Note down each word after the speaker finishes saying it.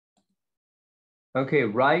Okay,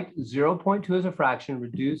 write 0.2 as a fraction,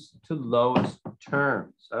 reduce to lowest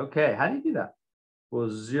terms. Okay, how do you do that? Well,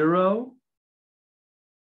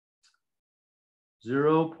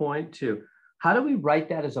 0.2. How do we write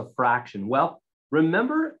that as a fraction? Well,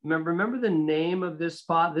 remember the name of this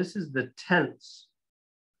spot? This is the tenths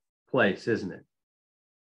place, isn't it?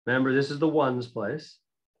 Remember, this is the ones place.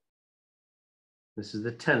 This is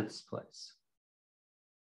the tenths place.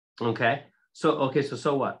 Okay, so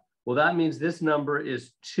what? Well, that means this number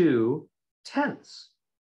is 2 tenths.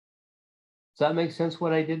 Does that make sense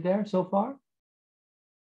what I did there so far?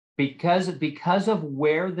 Because of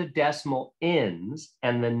where the decimal ends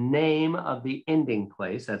and the name of the ending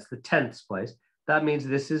place, that's the tenths place, that means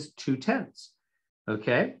this is 2 tenths.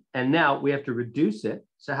 Okay, and now we have to reduce it.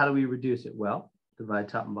 So how do we reduce it? Well, divide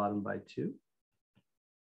top and bottom by 2.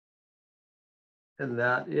 And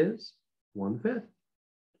that is 1/5.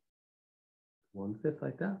 1/5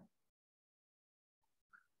 like that.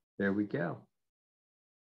 There we go.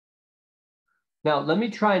 Now, let me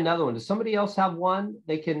try another one. Does somebody else have one?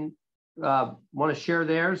 They can want to share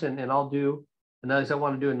theirs, and I'll do another. I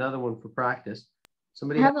want to do another one for practice.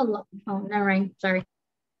 Somebody I have a lot. Oh, never mind. Sorry.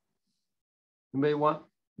 Anybody want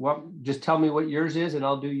just tell me what yours is, and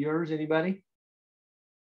I'll do yours. Anybody?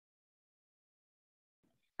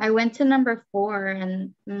 I went to number 4,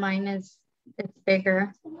 and mine it's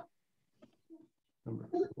bigger. Number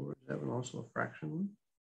 4, is that one also a fraction one?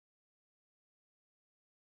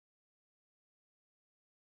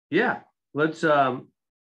 Yeah, let's do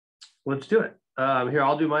it. Here,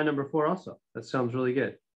 I'll do my number 4 also. That sounds really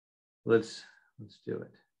good. Let's do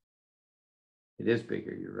it. It is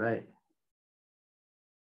bigger, you're right.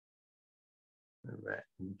 All right,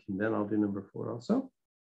 and then I'll do number 4 also.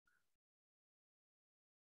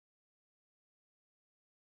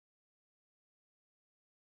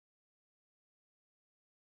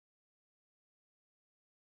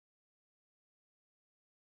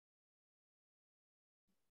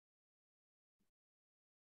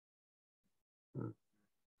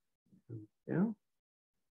 Yeah.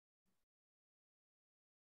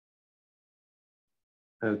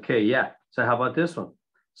 Okay, yeah. So how about this one?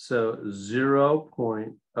 So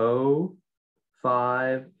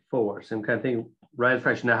 0.054. Same kind of thing, right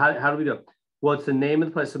fraction. Now, how do we do it? Well, it's the name of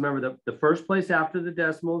the place. So remember, the first place after the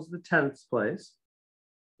decimal is the tenths place.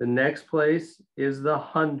 The next place is the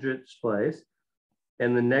hundredths place.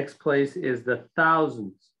 And the next place is the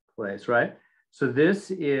thousandths place, right? So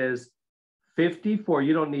this is 54.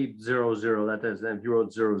 You don't need 0, 0. That doesn't, if you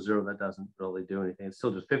wrote 0, 0, that doesn't really do anything. It's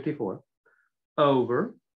still just 54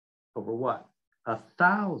 over what?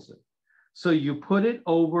 1,000. So you put it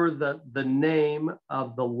over the name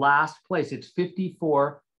of the last place. It's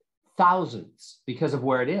 54 thousandths because of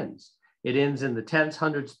where it ends. It ends in the tenths,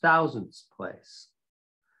 hundredths, thousandths place.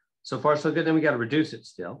 So far, so good. Then we got to reduce it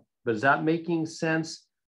still. But is that making sense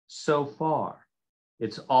so far?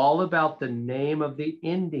 It's all about the name of the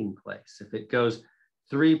ending place. If it goes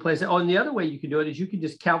 3 places. Oh, and the other way you can do it is you can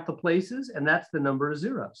just count the places, and that's the number of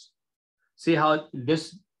zeros. See how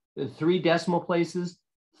this 3 decimal places,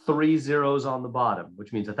 3 zeros on the bottom,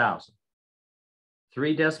 which means 1,000.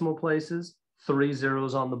 3 decimal places, 3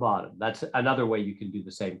 zeros on the bottom. That's another way you can do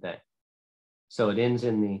the same thing. So it ends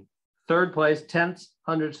in the 3rd place, tenths,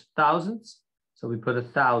 hundredths, thousandths. So we put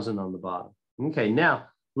 1,000 on the bottom. Okay, now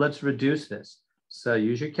let's reduce this. So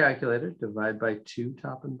use your calculator, divide by 2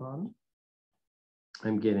 top and bottom.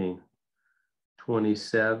 I'm getting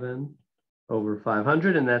 27 over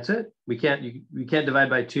 500, and that's it. We can't divide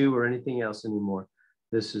by 2 or anything else anymore.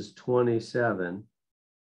 This is 27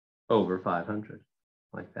 over 500,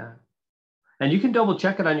 like that. And you can double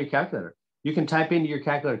check it on your calculator. You can type into your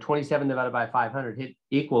calculator 27 divided by 500, hit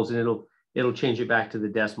equals, and it'll change it back to the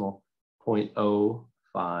decimal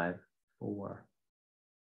 0.054.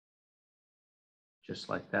 Just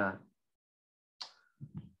like that.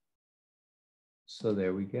 So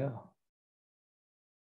there we go.